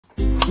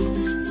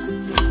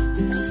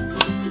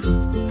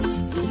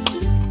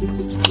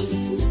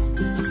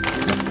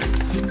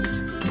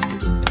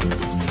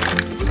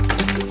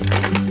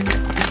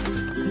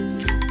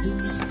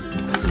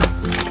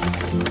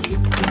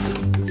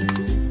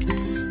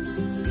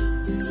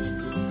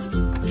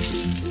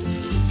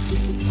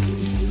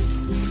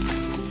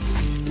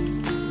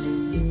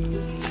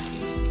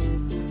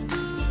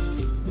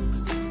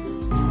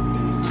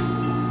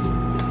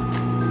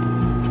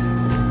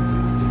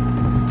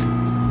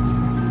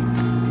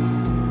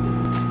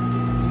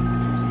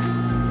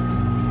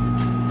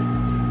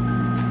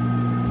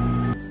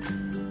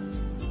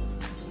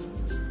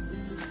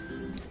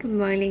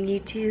morning,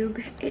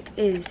 YouTube. It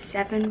is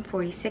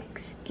 7:46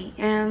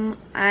 a.m.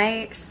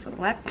 I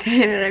slept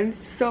in and I'm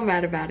so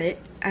mad about it.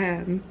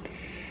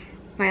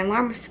 My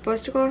alarm was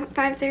supposed to go at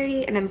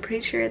 5:30 and I'm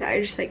pretty sure that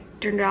I just like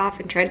turned it off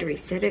and tried to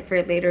reset it for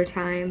a later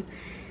time.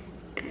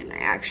 And I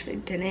actually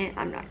didn't.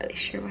 I'm not really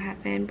sure what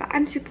happened, but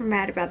I'm super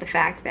mad about the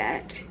fact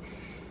that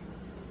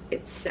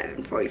it's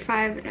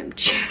 7:45 and I'm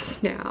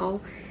just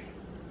now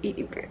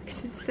eating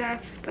breakfast and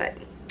stuff. But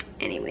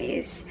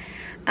anyways,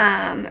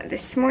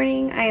 this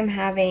morning I am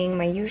having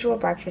my usual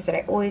breakfast that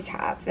I always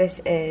have.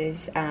 This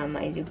is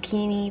my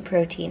zucchini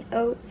protein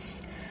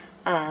oats.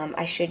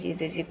 I showed you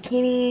the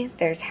zucchini.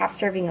 There's half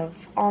serving of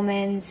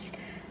almonds,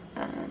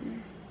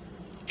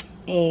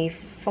 a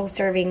full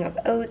serving of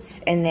oats,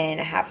 and then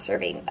a half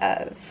serving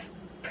of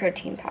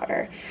protein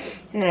powder.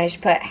 And then I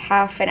just put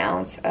half an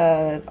ounce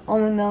of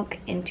almond milk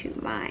into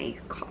my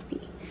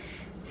coffee.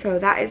 So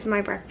that is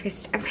my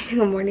breakfast every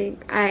single morning.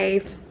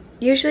 I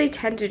usually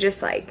tend to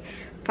just like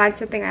find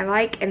something I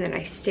like and then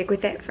I stick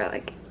with it for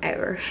like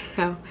ever.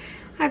 So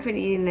I've been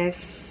eating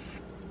this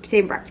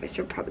same breakfast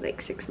for probably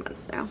like 6 months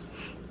now.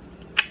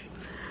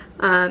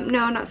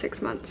 No, not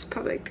 6 months,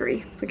 probably like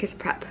 3 because of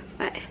prep.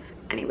 But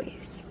anyways,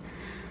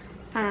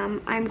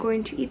 I'm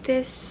going to eat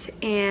this,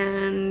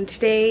 and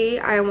today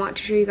I want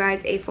to show you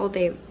guys a full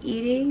day of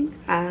eating.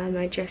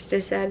 I just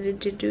decided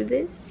to do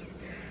this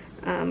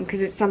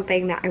because it's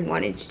something that I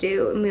wanted to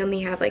do, and we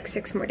only have like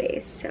 6 more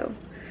days. So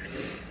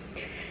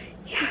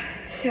yeah,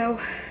 so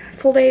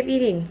full day of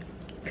eating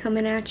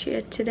coming at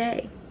you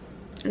today,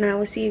 and I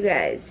will see you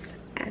guys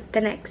at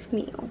the next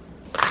meal.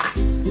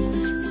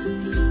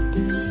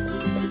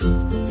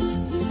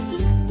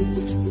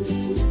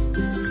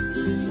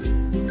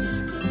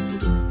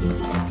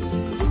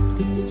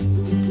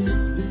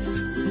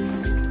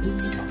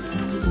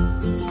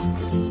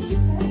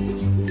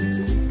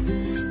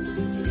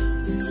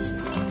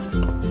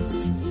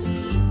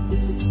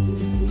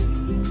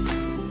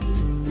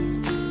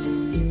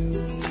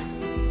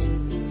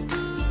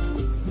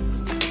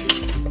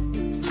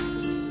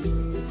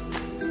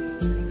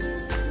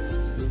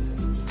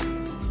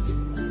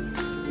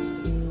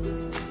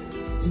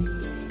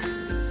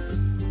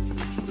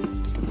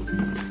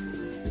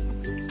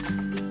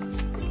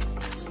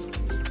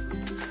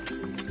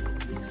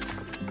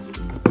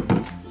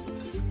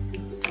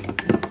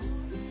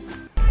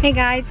 Hey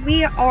guys,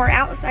 we are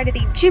outside of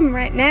the gym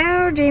right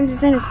now. James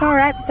is in his car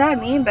right beside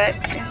me, but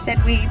I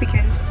said we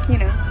because, you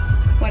know,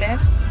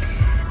 whatevs.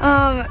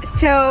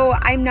 So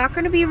I'm not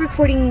going to be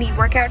recording the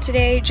workout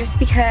today just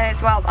because,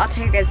 well, I'll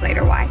tell you guys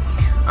later why.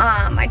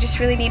 I just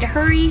really need to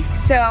hurry,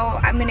 so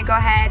I'm going to go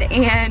ahead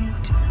and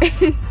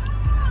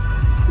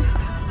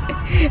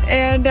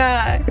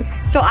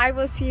so I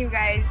will see you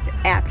guys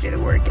after the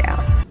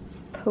workout.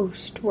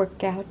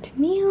 Post-workout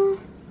meal.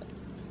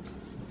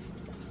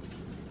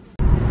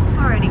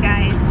 Alrighty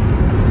guys,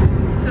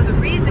 so the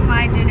reason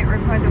why I didn't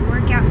record the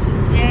workout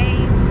today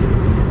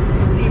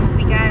is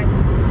because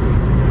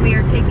we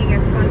are taking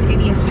a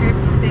spontaneous trip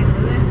to St.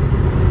 Louis.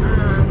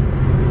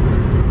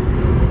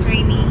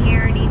 Jamie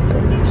here needs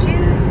some new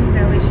shoes, and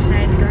so we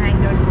decided to go ahead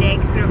and go today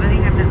because we don't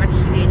really have that much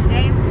to do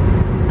today.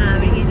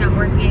 And he's not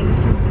working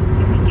since it's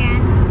the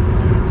weekend.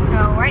 So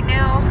right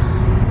now,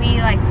 we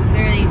like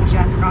literally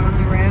just got on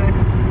the road.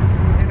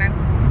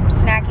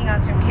 Snacking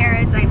on some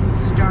carrots. I'm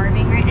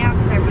starving right now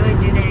because I really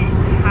didn't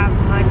have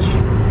much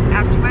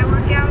after my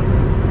workout.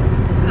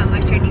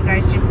 I showed you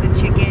guys just the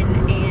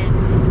chicken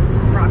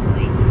and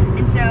broccoli.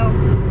 And so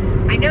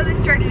I know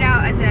this started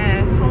out as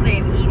a full day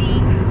of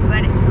eating,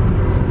 but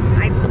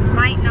I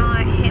might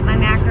not hit my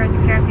macros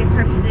exactly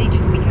perfectly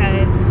just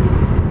because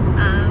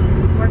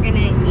we're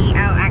gonna eat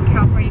out at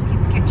California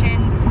Pizza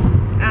Kitchen.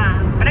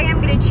 But I am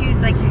gonna choose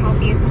like the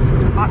healthiest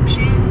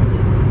options,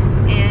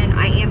 and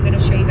I am gonna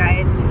show you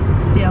guys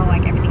still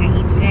like everything I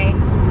eat today,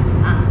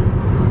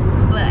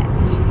 but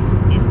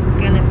it's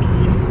gonna be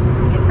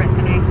different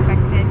than I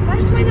expected, so I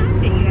just wanted to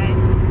update you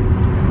guys,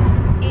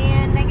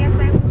 and I guess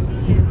I will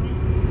see you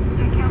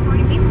at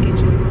California Pizza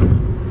Kitchen.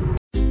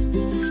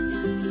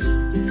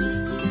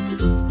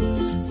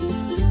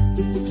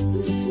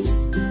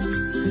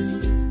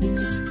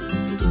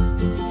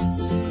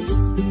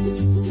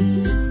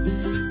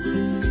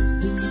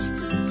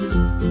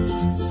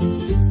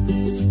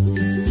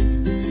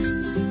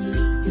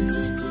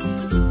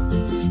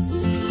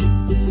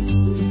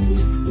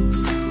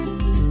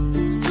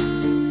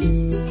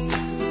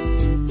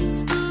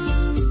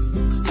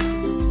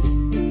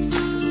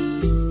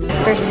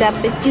 First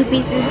up is 2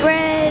 pieces of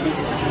bread.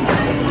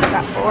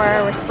 Got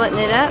 4, we're splitting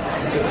it up.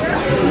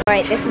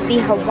 Alright, this is the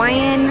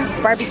Hawaiian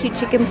barbecue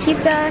chicken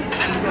pizza.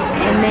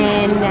 And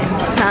then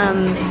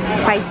some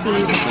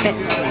spicy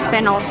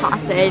fennel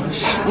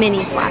sausage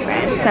mini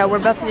flatbread. So we're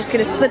both just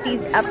gonna split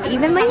these up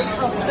evenly.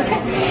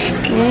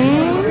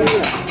 And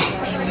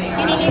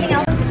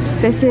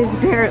this is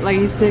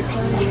apparently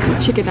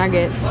 6 chicken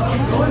nuggets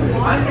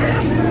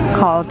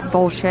called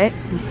bullshit.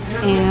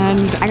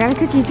 And I got a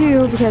cookie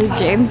too because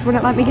James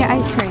wouldn't let me get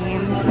ice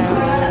cream, so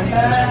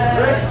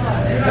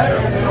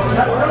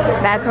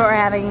that's what we're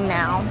having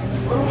now.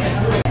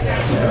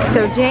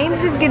 So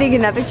James is getting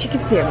another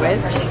chicken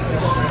sandwich.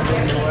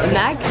 And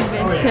I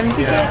convinced him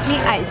to get me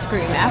ice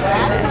cream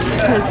after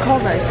this because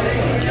Culver's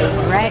is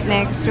right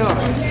next door.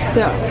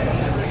 So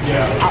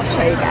I'll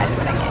show you guys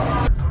what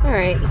I get.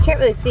 Alright, you can't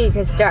really see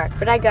because it's dark,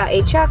 but I got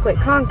a chocolate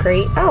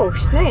concrete, oh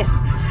snap,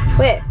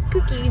 with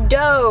cookie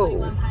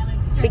dough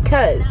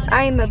because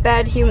I am a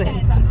bad human.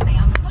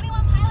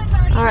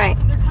 Alright,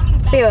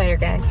 see you later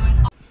guys.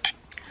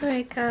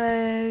 Alright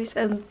guys,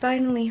 I'm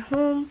finally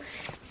home.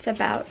 It's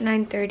about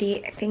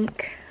 9:30 I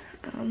think.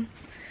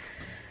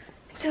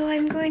 So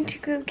I'm going to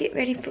go get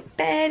ready for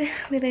bed.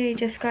 We literally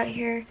just got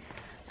here.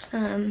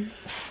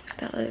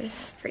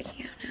 Bella's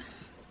freaking out now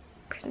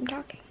because I'm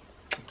talking.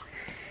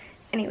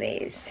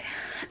 Anyways,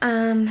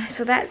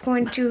 so that's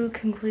going to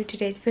conclude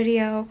today's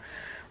video.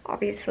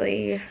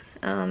 Obviously,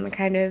 I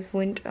kind of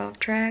went off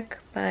track,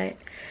 but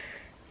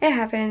it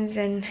happens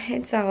and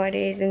it's the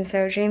holidays, and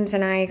so James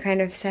and I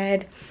kind of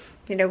said,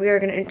 you know, we were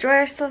gonna enjoy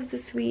ourselves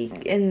this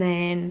week and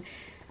then,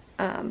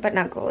 but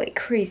not go like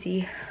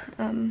crazy.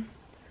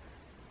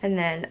 And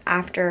then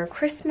after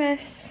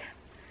Christmas,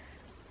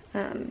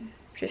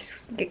 just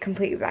get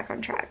completely back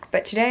on track.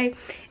 But today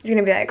is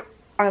gonna be like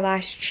our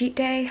last cheat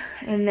day,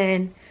 and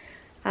then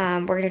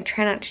we're gonna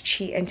try not to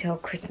cheat until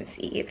Christmas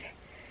Eve.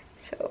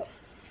 So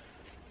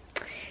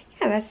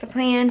yeah, that's the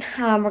plan.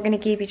 We're gonna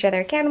keep each other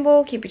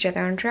accountable, keep each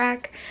other on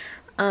track,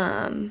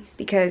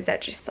 because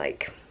that just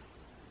like,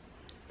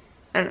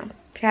 I don't know,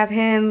 to have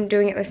him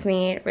doing it with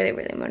me, it really,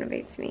 really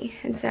motivates me.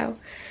 And so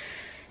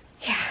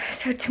yeah,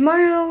 so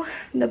tomorrow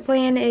the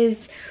plan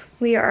is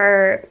we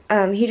are,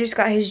 he just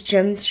got his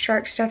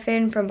Gymshark stuff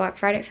in from Black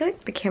Friday. I feel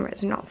like the camera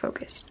is not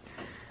focused.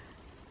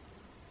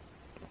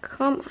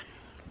 Come on,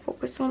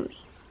 focus on me.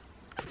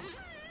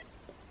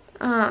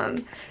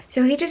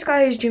 So he just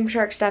got his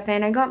Gymshark stuff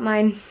in. I got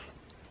mine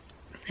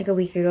like a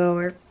week ago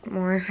or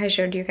more. I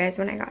showed you guys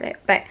when I got it,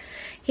 but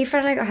he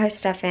finally got his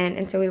stuff in,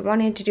 and so we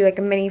wanted to do like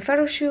a mini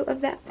photo shoot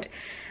of that.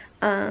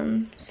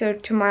 So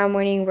tomorrow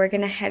morning we're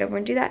gonna head over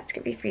and do that. It's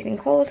gonna be freezing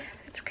cold.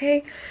 It's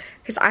okay,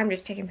 because I'm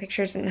just taking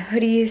pictures in the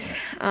hoodies.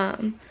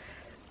 I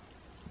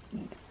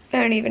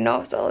don't even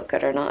know if they'll look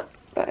good or not,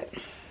 but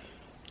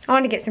I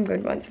want to get some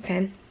good ones of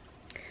him.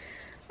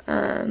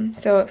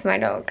 So if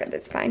mine don't look good,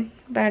 that's fine.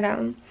 But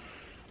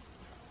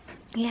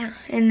yeah,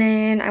 and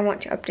then I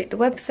want to update the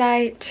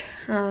website,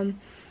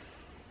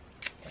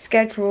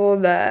 schedule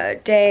the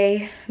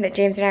day that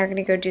James and I are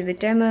gonna go do the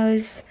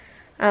demos.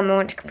 I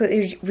want to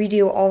completely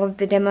redo all of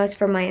the demos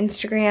for my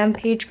Instagram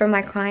page for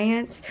my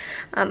clients.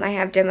 I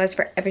have demos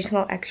for every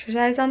single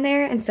exercise on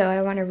there, and so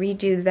I want to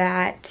redo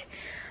that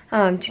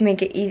to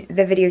make it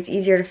the videos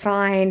easier to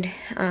find,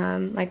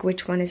 like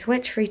which one is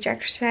which for each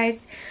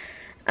exercise.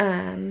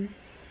 And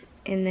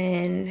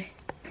then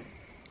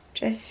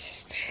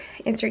just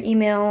answer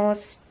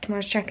emails.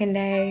 Tomorrow's check-in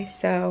day,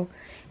 so,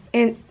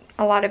 and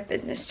a lot of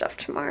business stuff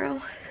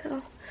tomorrow.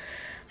 So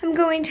I'm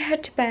going to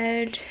head to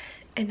bed,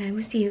 and I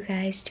will see you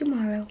guys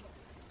tomorrow.